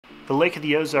The Lake of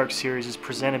the Ozarks series is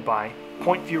presented by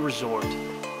Point View Resort.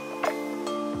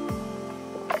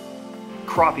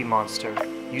 Crappie Monster.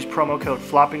 Use promo code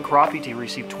FLOPPINGCRAPPIE to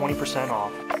receive 20%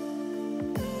 off.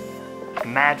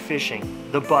 Mad Fishing,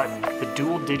 The Button, the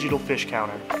dual digital fish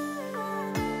counter.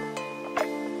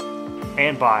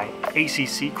 And by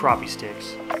ACC Crappie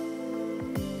Stix.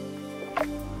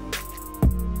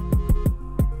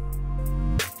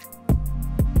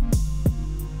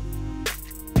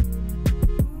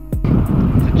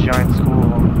 It's a giant school.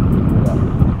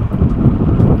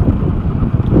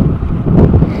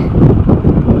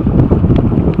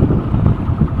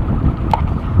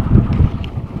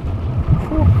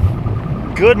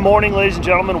 Good morning, ladies and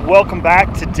gentlemen. Welcome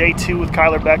back to day 2 with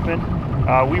Kyler Beckman.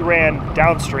 We ran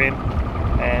downstream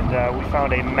and we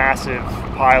found a massive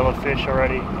pile of fish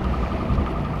already.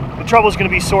 The trouble is going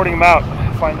to be sorting them out,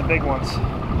 find the big ones.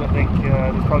 I think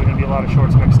there's probably going to be a lot of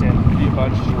shorts mixed in. Could be a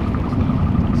bunch of shorts mixed in.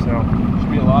 So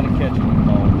should be a lot of catching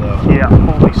involved though. Yeah,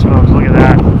 holy smokes, look at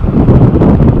that.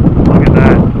 Look at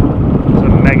that. It's a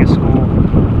mega school.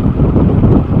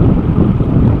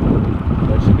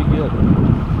 That should be good.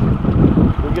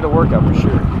 We'll get a workout for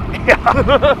sure.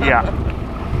 Yeah. Yeah.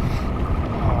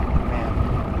 Oh man.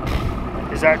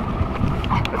 Is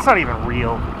that's not even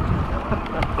real.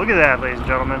 Look at that, ladies and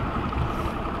gentlemen.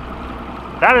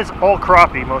 That is all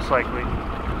crappie, most likely.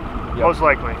 Yep. Most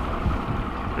likely.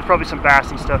 There's probably some bass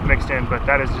and stuff mixed in, but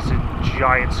that is just a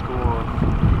giant school of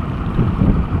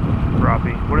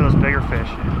crappie. What are those bigger fish?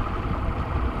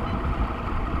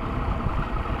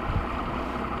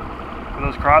 Are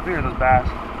those crappie or those bass?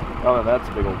 Oh, no, that's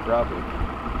a big old crappie.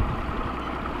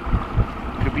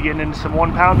 Could be getting into some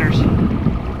 1-pounders.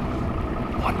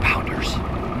 1-pounders.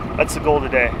 That's the goal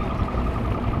today.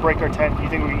 Break our 10. Do you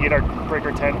think we can break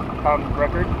our 10-pound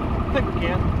record? I think we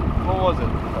can. What was it?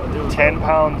 It was 10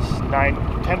 pounds,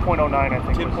 10.09 I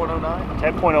think. 10.09?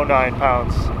 10.09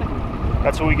 pounds.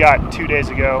 That's what we got 2 days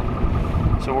ago.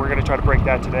 So we're gonna try to break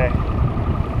that today.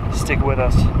 Stick with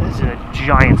us. This is a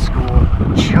giant school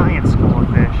of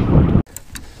fish.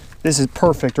 This is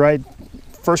perfect, right?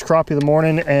 First crappie of the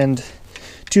morning, and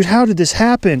dude, how did this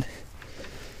happen?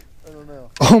 I don't know.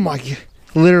 Oh my God.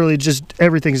 Literally just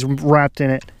everything's wrapped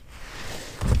in it.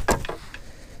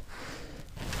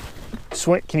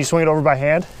 Can you swing it over by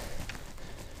hand?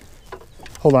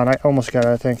 Hold on, I almost got it,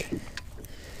 I think.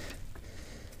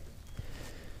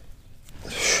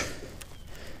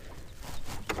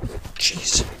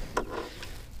 Jeez.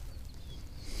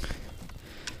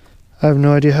 I have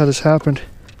no idea how this happened.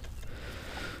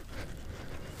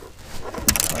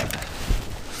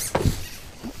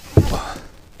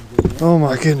 Oh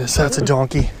my goodness, that's a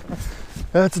donkey.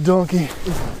 That's a donkey.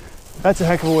 That's a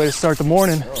heck of a way to start the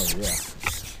morning. Oh yeah.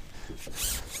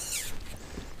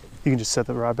 You can just set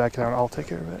the rod back down, I'll take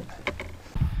care of it.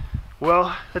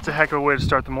 Well, that's a heck of a way to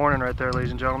start the morning right there,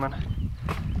 ladies and gentlemen.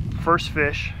 First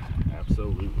fish.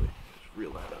 Absolutely. Just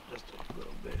reel that up just a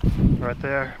little bit. Right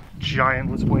there. Giant.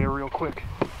 Let's weigh it real quick.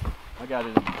 I got it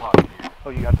in the pocket here.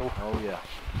 Oh, you got the... Oh yeah.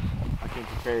 I came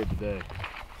prepared today.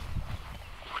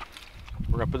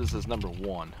 We're gonna put this as number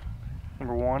 1.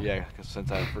 Number 1? Yeah, because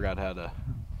since I forgot how to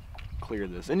clear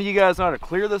this. Any of you guys know how to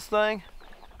clear this thing?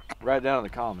 Write it down in the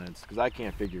comments, because I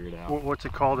can't figure it out. What's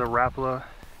it called? A Rapala?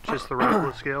 Just the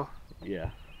Rapala scale?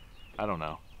 Yeah. I don't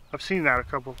know. I've seen that a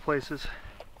couple of places.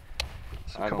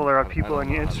 So a couple of people on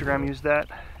your Instagram use that.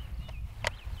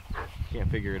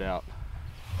 Can't figure it out.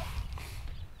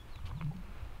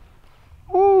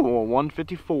 Ooh,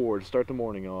 154 to start the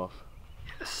morning off.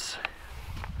 Yes.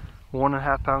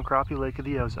 1.5 pound crappie, Lake of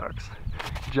the Ozarks.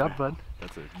 Good job, bud.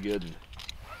 That's a good one.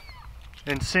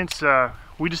 And since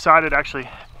we decided, actually,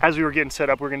 as we were getting set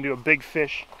up, we're going to do a big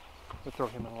fish. We'll throw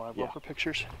him in the live well for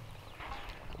pictures.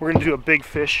 We're going to do a big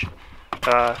fish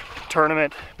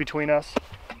tournament between us.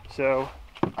 So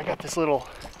I got this little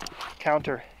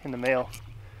counter in the mail,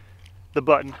 the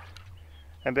button,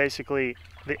 and basically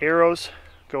the arrows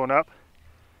going up,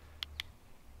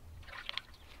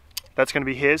 that's going to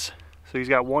be his. So he's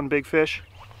got one big fish.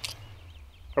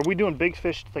 Are we doing big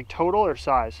fish like total or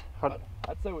size?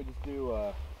 I'd say we just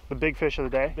do the big fish of the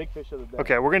day? Big fish of the day.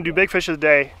 Okay, we're going to do big fish of the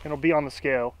day, and it'll be on the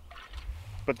scale.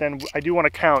 But then I do want to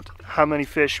count how many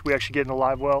fish we actually get in the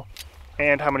live well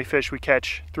and how many fish we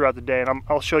catch throughout the day. And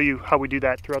I'll show you how we do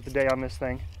that throughout the day on this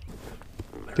thing.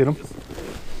 Get him?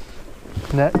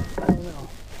 Net?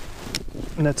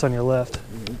 Net's on your left.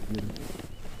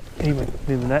 Need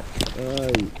the net?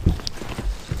 Yeah.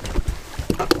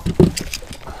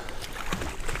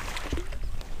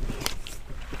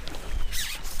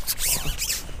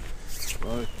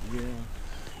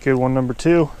 Good one, number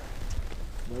 2.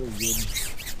 That was good.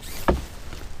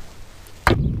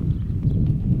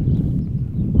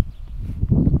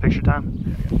 waste your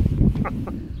time.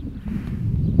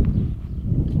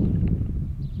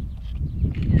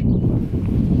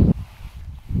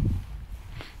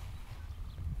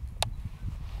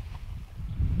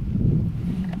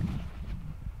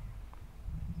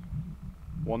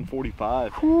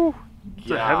 $145.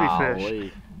 It's a heavy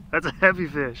fish. That's a heavy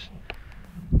fish.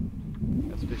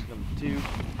 That's fish number 2.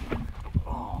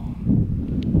 Oh.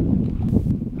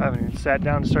 I haven't even sat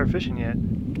down to start fishing yet.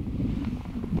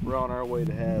 We're on our way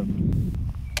to have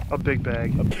a big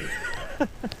bag.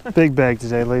 Big bag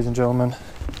today, ladies and gentlemen.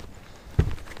 I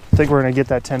think we're gonna get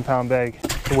that 10-pound bag,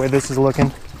 the way this is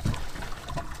looking.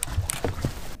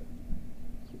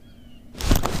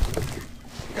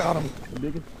 Got him.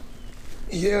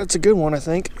 Yeah, it's a good one, I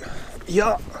think.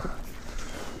 Yeah.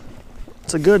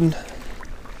 It's a good one.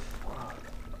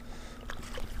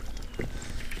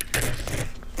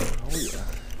 Oh yeah.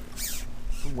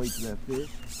 Some weight to that fish.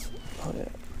 Oh yeah.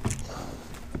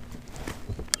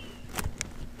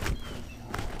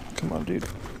 Come on, dude.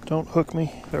 Don't hook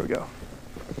me. There we go.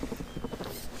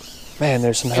 Man,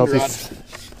 there's some healthy.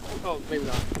 Oh, maybe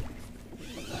not.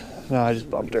 No, I just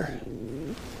bumped her.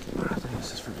 I think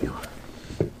this is for you.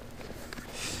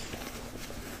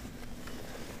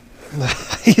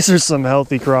 These are some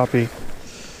healthy crappie.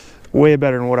 Way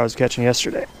better than what I was catching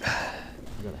yesterday. I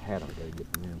got a hat I gotta get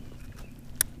from him.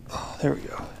 Oh, there we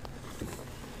go.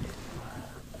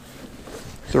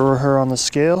 Throw her on the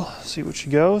scale, see what she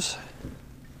goes.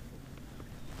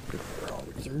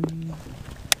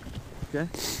 Okay.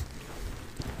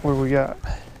 What do we got?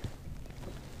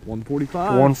 145.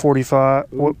 145.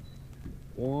 What?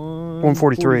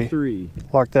 143.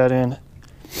 Lock that in.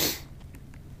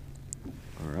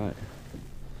 All right.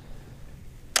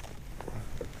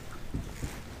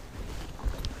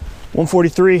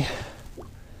 $143.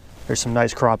 There's some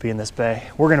nice crappie in this bay.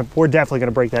 We're definitely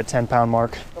gonna break that 10-pound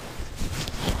mark.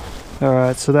 All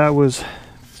right, so that was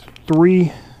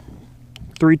three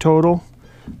total.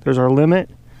 There's our limit.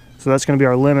 So that's gonna be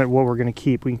our limit, what we're gonna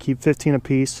keep. We can keep 15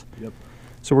 apiece. Yep.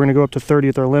 So we're gonna go up to 30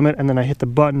 with our limit, and then I hit the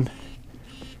button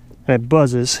and it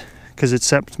buzzes because it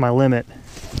sets my limit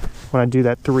when I do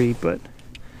that 3, but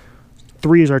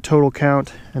 3 is our total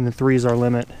count and then 3 is our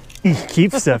limit.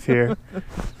 Keep stuff here.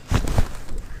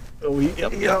 Oh,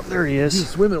 Yep, there he is. He's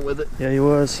swimming with it. Yeah, he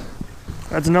was.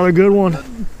 That's another good one.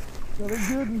 Another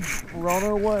good one. We're on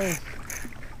our way.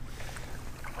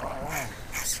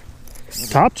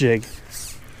 Top jig.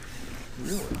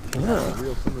 Really? Yeah.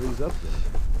 Reel some of these up there.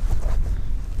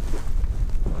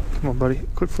 Come on, buddy.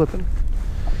 Quit flipping.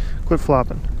 Quit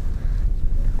flopping.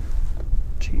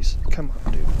 Jeez. Come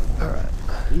on, dude. All right.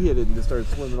 He hit it and just started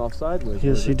swimming off sideways.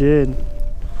 Yes, he did.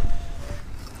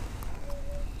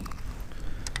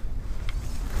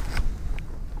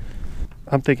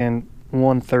 I'm thinking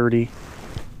 130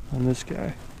 on this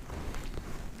guy.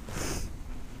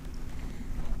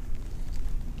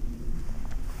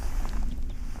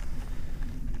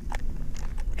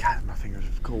 God, my fingers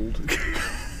are cold.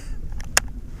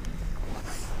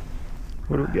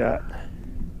 What do we got?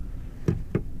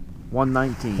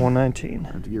 119. 119.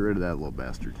 I have to get rid of that little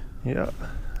bastard. Yeah,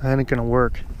 that ain't gonna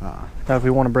work. Ah. Not if we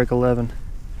want to break 11.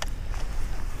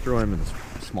 Throw him in the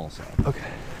small side.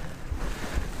 Okay.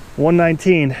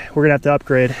 119. We're gonna have to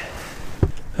upgrade.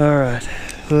 All right.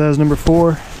 So that was number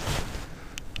 4.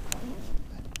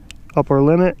 Up our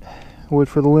limit. Wait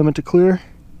for the limit to clear.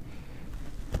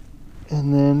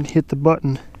 And then hit the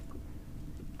button.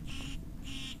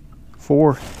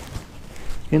 4.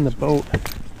 In the boat.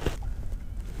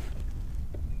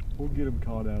 We'll get him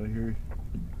caught out of here.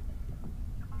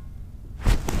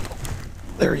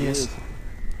 There he is.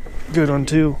 Good one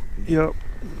too. Yep.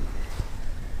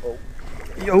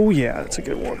 Oh yeah, that's a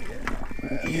good one.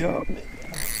 Yep.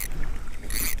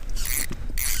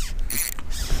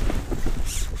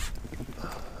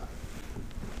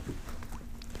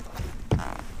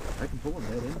 I can pull him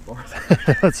dead in the bar.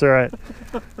 That's all right.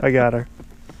 I got her.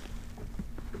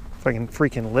 If I can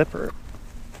freaking lip her.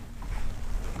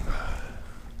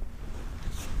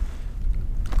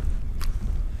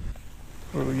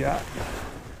 What do we got?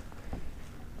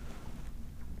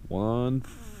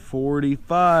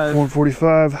 145.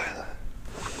 145.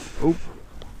 Oh.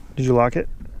 Did you lock it?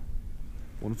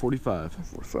 145.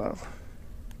 145.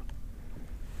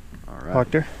 All right.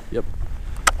 Locked her? Yep.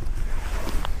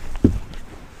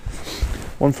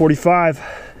 145.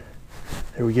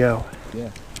 There we go. Yeah.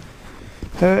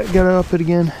 All right, gotta up it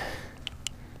again.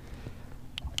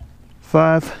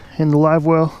 5 in the live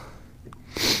well.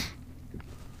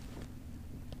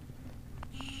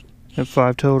 At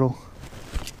 5 total.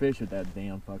 Fish at that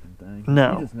damn fucking thing.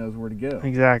 No. He just knows where to go.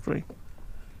 Exactly.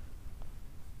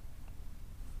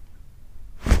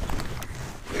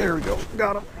 we go.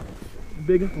 Got him.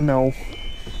 Big one? No.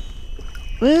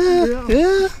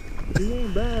 Yeah. He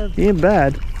ain't bad. He ain't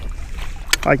bad.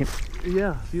 I can.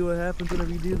 Yeah, see what happens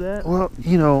whenever you do that? Well,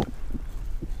 you know.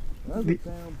 That's a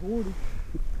pound 40.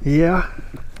 Yeah.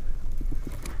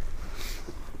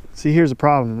 See, here's the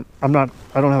problem. I don't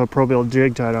have a pro-bill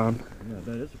jig tied on. Yeah,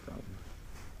 that is a problem.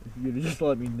 If you'd have just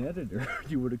let me net it, or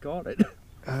you would have caught it.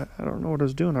 I don't know what I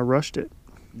was doing. I rushed it.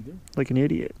 You did? Like an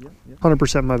idiot. Yep, yep.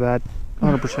 100% my bad.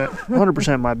 100%.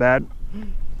 100% my bad.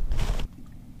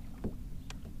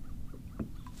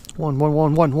 One.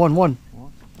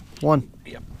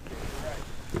 Yep.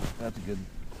 That's a good.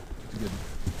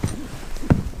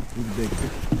 He's a big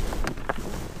fish.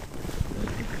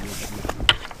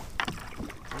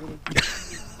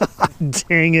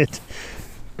 Dang it.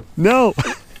 No.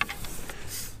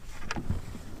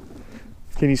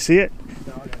 Can you see it?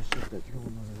 No, I gotta shift that through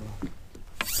another rock.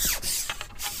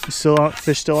 You still on?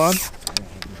 Fish still on?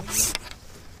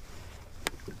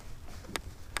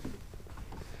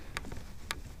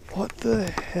 What the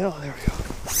hell? There we go.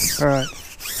 All right.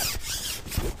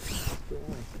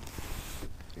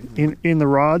 In the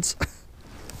rods.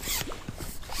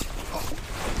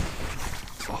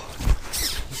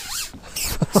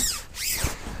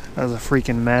 That was a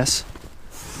freaking mess.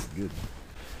 Good.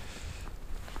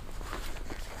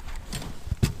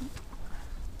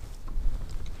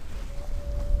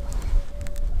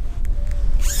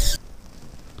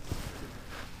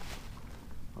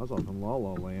 I was off in La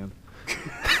La Land.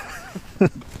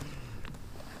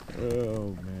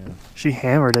 Oh man. She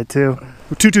hammered it too.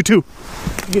 222.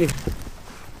 Get it.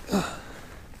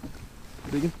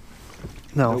 Big one?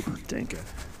 No. Nope. Dang it.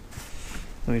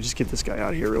 Let me just get this guy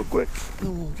out of here real quick.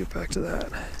 Then we'll get back to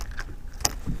that.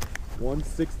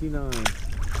 169.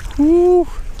 Woo.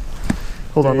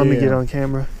 Hold on, let me get Damn. on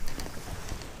camera.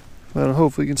 Well,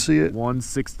 hopefully you can see it.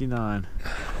 169.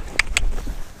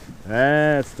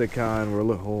 That's the kind we're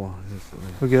looking. Hold on.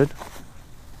 We're good.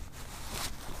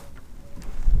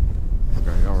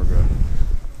 Okay, now we're good.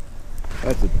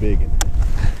 That's a big one.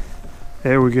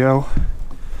 There we go.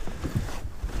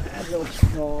 That looks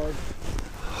hard.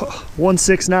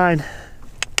 169.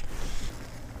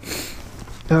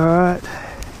 All right.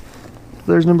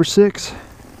 There's number 6.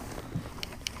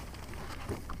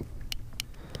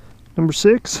 Number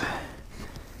 6.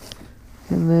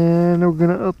 And then we're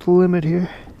gonna up the limit here.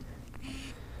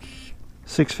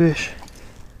 6 fish.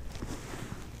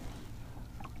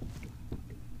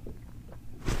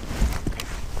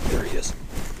 There he is.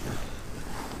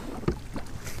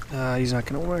 He's not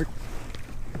gonna work.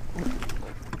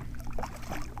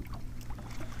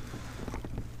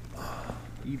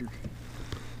 Eater.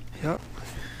 Yep.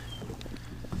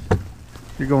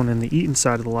 You're going in the eating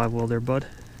side of the live well there, bud.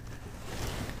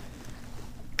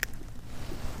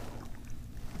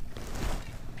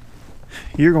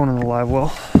 You're going in the live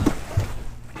well.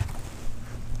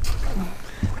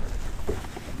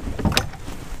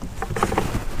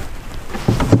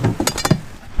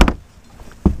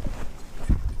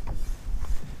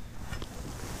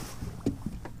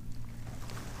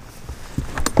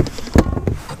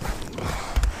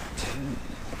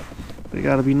 They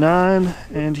gotta be 9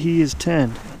 and he is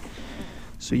 10.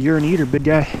 So you're an eater, big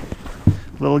guy,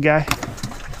 little guy.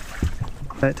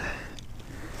 Right.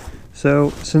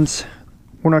 So since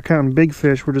we're not counting big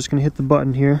fish, we're just gonna hit the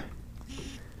button here.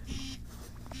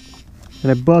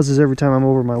 And it buzzes every time I'm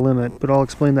over my limit, but I'll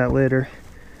explain that later.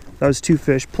 That was 2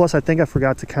 fish. Plus I think I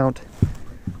forgot to count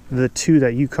the 2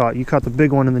 that you caught. You caught the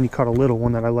big one and then you caught a little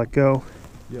one that I let go.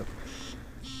 Yep.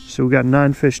 So we got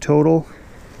 9 fish total.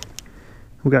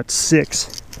 We got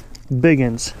 6 big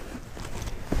uns.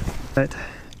 Right.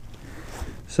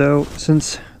 So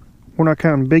since we're not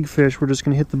counting big fish, we're just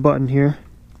gonna hit the button here.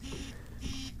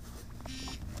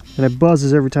 And it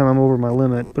buzzes every time I'm over my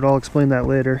limit, but I'll explain that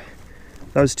later.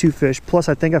 That was 2 fish. Plus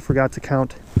I think I forgot to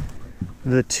count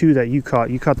the 2 that you caught.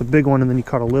 You caught the big one and then you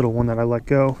caught a little one that I let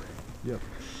go. Yep.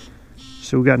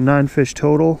 So we got 9 fish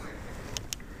total.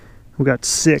 We got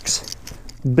 6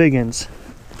 big uns.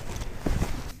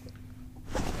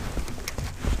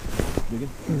 Big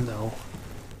one? No.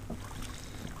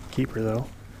 Keeper though.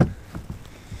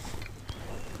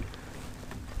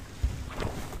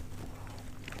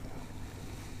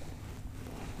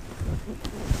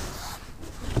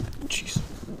 Jeez.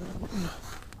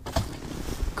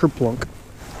 Kerplunk.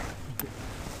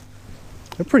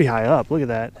 They're pretty high up. Look at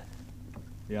that.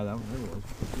 Yeah, that one really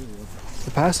was.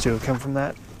 The past 2 have come from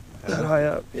that high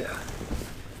up. Yeah.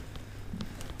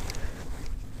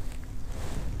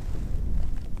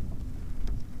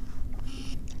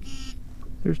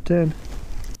 There's 10.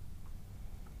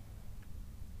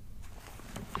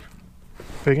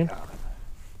 Big one?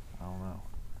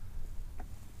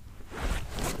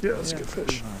 Yeah, that's a good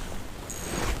fish.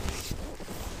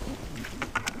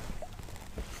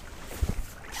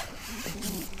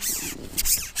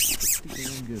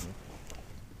 Good.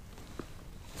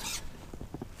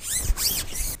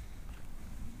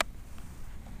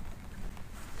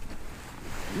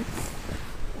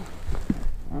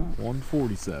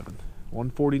 $147,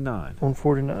 $149,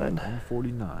 $149.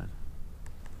 $149.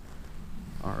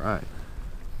 All right.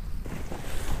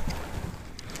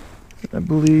 I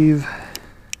believe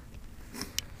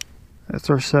that's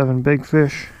our 7 big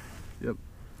fish. Yep.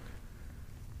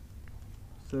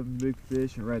 7 big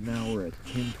fish, and right now we're at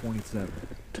 10.27.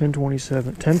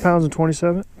 10.27. 10 pounds and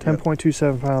 27?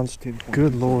 10.27 pounds. 10.27.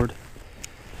 Good Lord.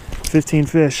 15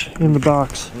 fish in the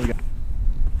box.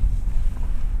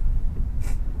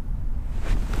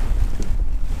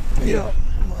 Yeah.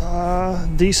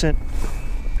 Decent.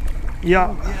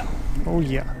 Yeah. Oh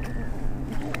yeah.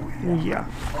 Oh yeah.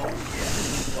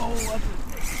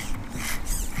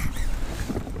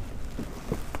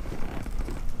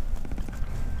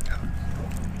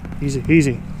 Easy,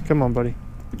 easy. Come on, buddy.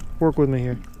 Work with me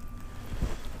here.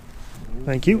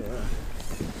 Thank you.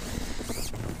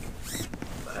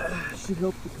 Should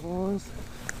help the claws.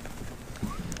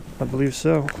 I believe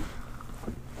so.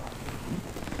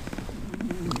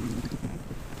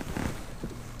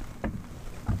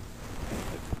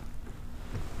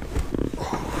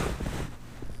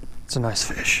 It's a nice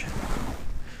fish.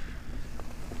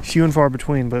 Few and far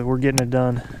between, but we're getting it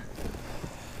done.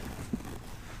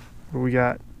 We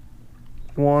got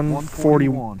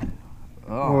 141.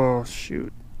 Oh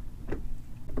shoot.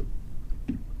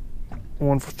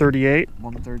 138.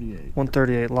 138.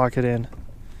 138. Lock it in.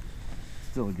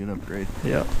 Still a good upgrade.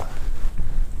 Yep.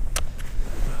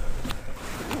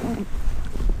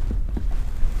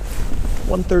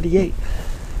 $138.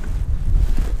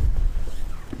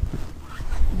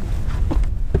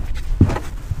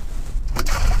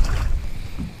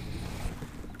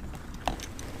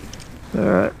 All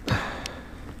right.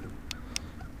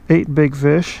 8 big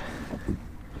fish.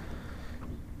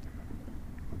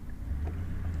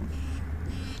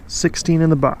 $16 in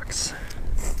the box.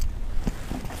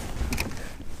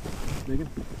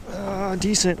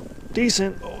 Decent,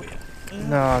 decent. Oh yeah.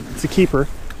 No, it's a keeper.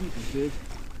 Big.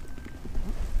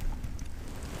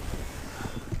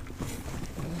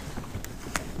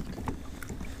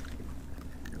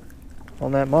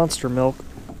 On that monster milk,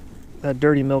 that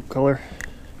dirty milk color.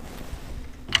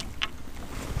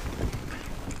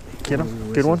 Get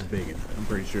him. Good one. Big. I'm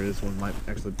pretty sure this one might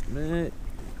actually.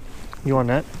 You on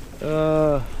that?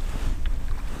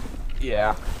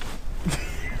 Yeah.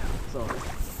 So.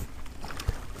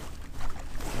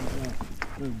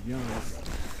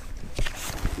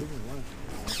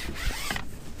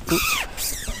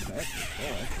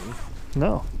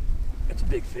 No. It's a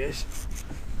big fish.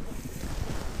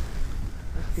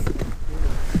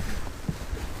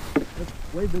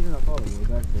 That's way bigger than I thought it was,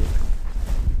 actually.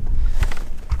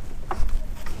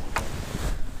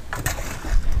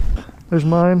 There's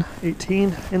mine,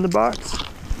 18 in the box.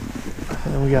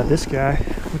 And then we got this guy,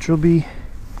 which will be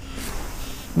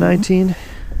 19.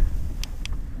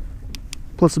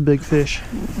 Plus a big fish.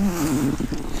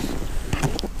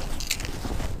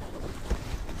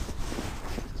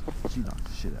 She knocked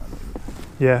the shit out of it.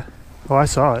 Yeah. Oh, I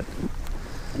saw it.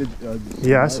 Good,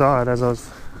 Yeah, I saw it as I was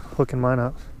hooking mine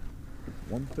up.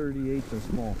 138 for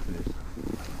small fish.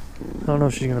 I don't know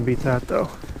if she's gonna beat that though.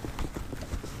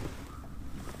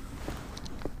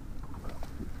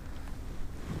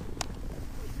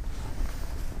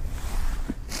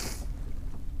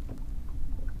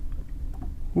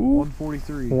 Ooh,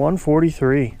 143.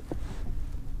 143.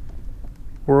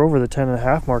 We're over the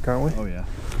 10.5 mark, aren't we? Oh yeah.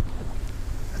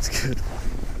 That's good.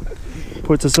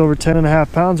 Puts us over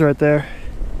 10.5 pounds right there.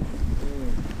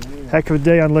 Heck of a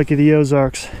day on Lake of the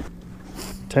Ozarks.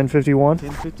 1051?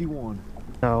 1051.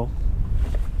 No.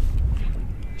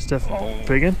 It's definitely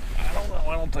big one? I don't know.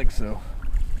 I don't think so.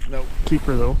 Nope.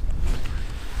 Keeper though.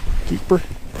 Keeper.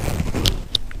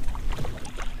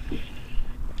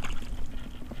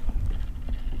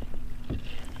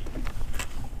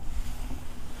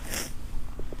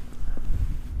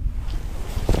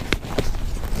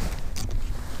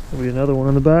 There'll be another one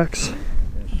in the backs.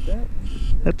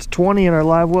 That's 20 in our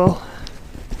live well.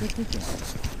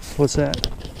 What's that?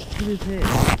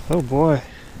 Oh boy.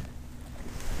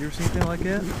 You ever seen anything like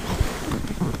that?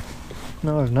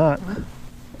 No, I've not.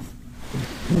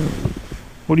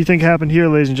 What do you think happened here,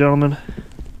 ladies and gentlemen?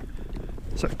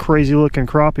 It's a crazy looking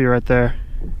crappie right there.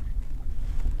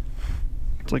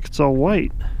 It's like it's all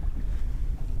white.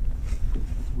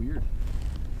 It's weird.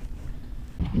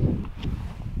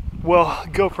 Well,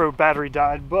 GoPro battery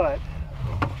died, but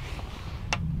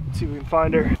see if we can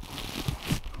find her.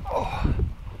 Oh.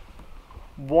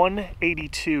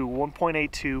 182,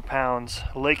 1.82 pounds.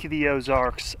 Lake of the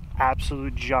Ozarks,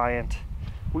 absolute giant.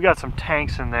 We got some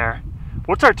tanks in there.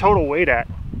 What's our total weight at?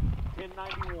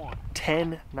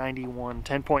 1091,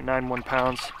 10.91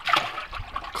 pounds.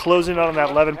 Closing on that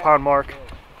 11-pound mark.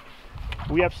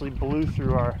 We absolutely blew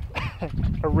through our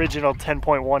original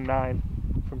 10.19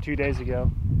 from 2 days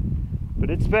ago. But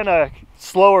it's been a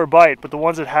slower bite, but the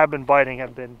ones that have been biting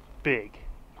have been big.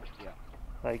 Yeah.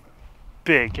 Like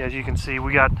big, as you can see.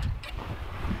 We got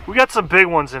some big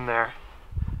ones in there.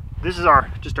 This is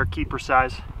just our keeper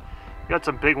size. We got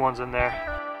some big ones in there.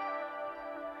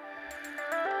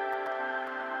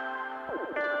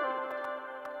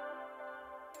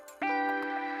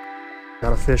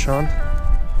 Got a fish on.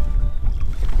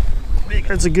 Big.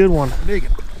 That's a good one. Big.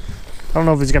 I don't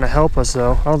know if he's gonna help us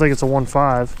though. I don't think it's a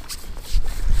 1.5.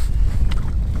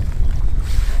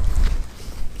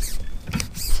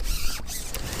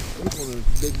 One of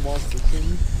those big monster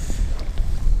things.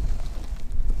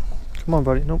 Come on,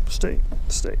 buddy. Nope, stay.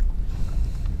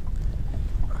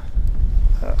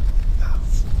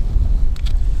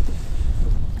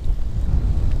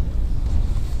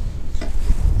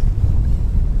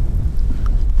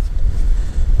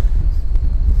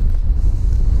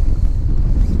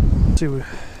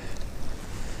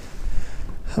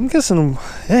 I'm guessing,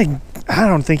 hey, I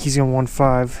don't think he's gonna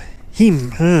 1.5. He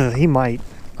might.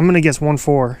 I'm gonna guess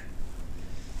 1.4.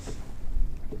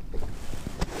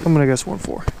 I'm gonna guess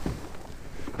 1.4.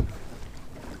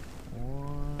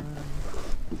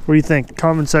 What do you think?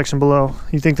 Comment section below.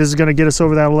 You think this is gonna get us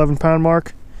over that 11-pound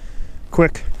mark?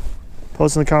 Quick,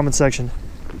 post in the comment section.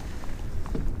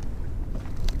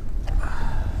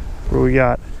 What do we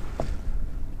got?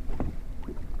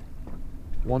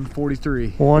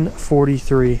 143.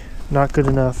 143. Not good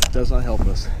enough. Does not help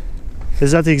us.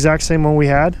 Is that the exact same one we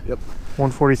had? Yep.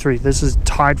 143. This is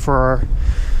tied for our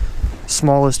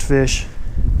smallest fish,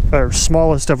 or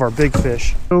smallest of our big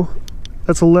fish. So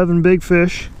that's 11 big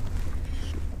fish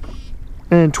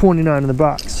and 29 in the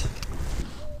box.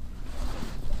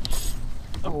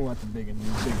 Oh, that's a big one.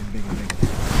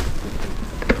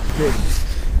 Big.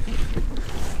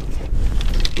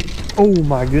 Oh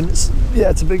my goodness. Yeah,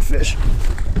 it's a big fish.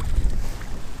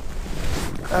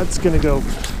 That's gonna go.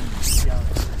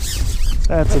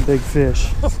 That's a big fish.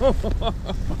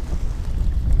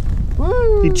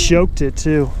 He choked it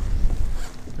too.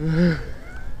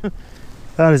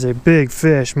 That is a big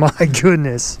fish. My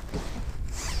goodness.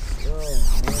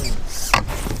 Oh, man.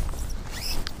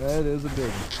 That is a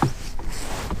big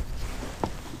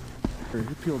one.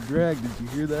 He peeled drag. Did you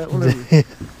hear that one? It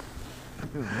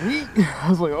was neat. I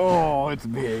was like, oh, it's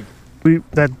big.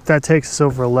 That takes us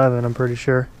over 11, I'm pretty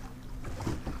sure.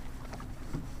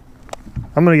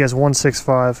 I'm gonna guess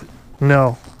 1.65.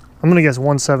 No, I'm gonna guess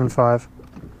 1.75.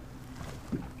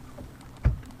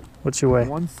 What's your weight?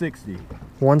 160.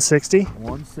 160?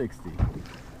 160.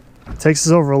 Takes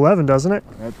us over 11, doesn't it?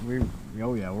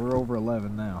 Oh yeah, we're over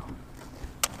 11 now.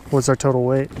 What's our total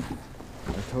weight?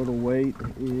 Our total weight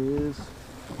is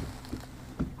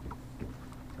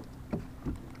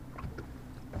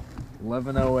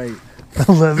 1108.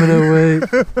 1108.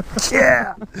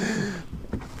 Yeah.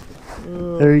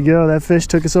 There you go. That fish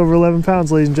took us over 11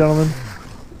 pounds, ladies and gentlemen.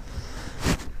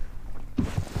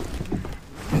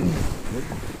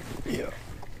 Yeah,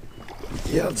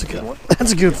 that's a good one.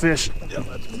 That's a good fish. Yeah,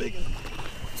 that's a big one.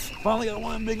 Finally got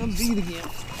one big one to eat again.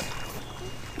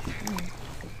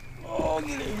 Oh,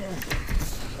 get in here.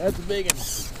 That's a big one.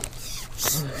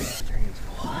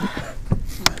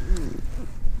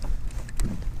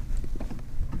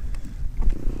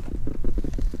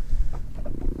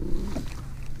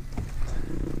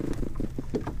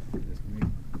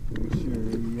 Make sure,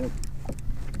 yep.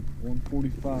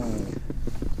 145 is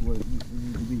what it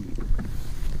needs to be.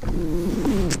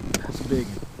 That's a big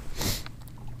one.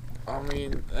 I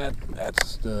mean, that's a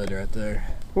stud right there.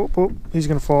 Whoop, whoop. He's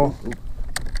gonna fall. Oop.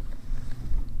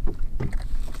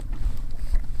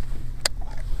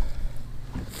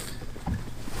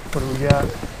 What do we got?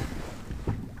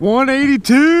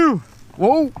 182.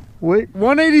 Whoa. Wait.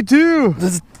 182.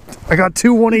 I got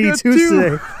two 182s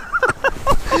today.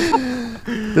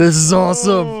 This is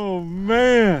awesome. Oh,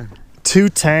 man. 2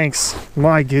 tanks.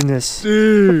 My goodness.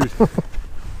 Dude.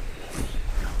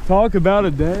 Talk about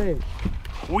a day.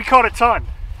 We caught a ton.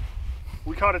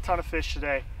 We caught a ton of fish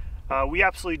today. We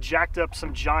absolutely jacked up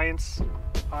some giants.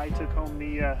 I took home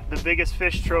the biggest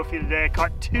fish trophy today. I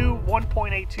caught 2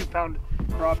 1.82 pound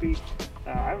crappie.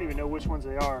 I don't even know which ones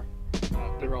they are.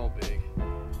 They're all big.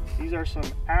 These are some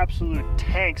absolute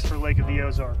tanks for Lake of the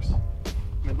Ozarks.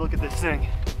 I mean, look at this thing.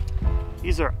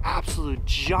 These are absolute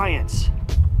giants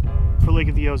for Lake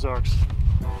of the Ozarks.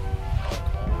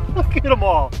 Look at them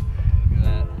all. Look at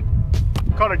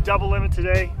that. Caught a double limit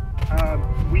today.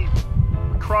 We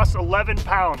crossed 11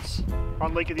 pounds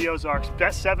on Lake of the Ozarks.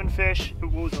 Best 7 fish, it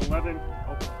was 11?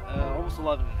 Almost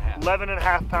 11 and a half. 11 and a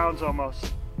half pounds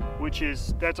almost, which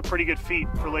is, that's a pretty good feat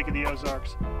for Lake of the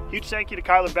Ozarks. Huge thank you to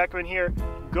Kyler Beckmann here.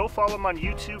 Go follow him on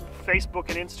YouTube, Facebook,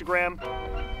 and Instagram.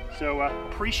 So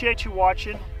appreciate you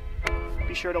watching.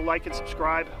 Be sure to like and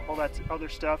subscribe, all that other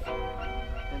stuff.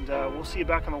 And we'll see you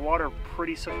back on the water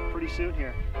pretty soon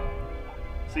here.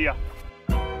 See ya.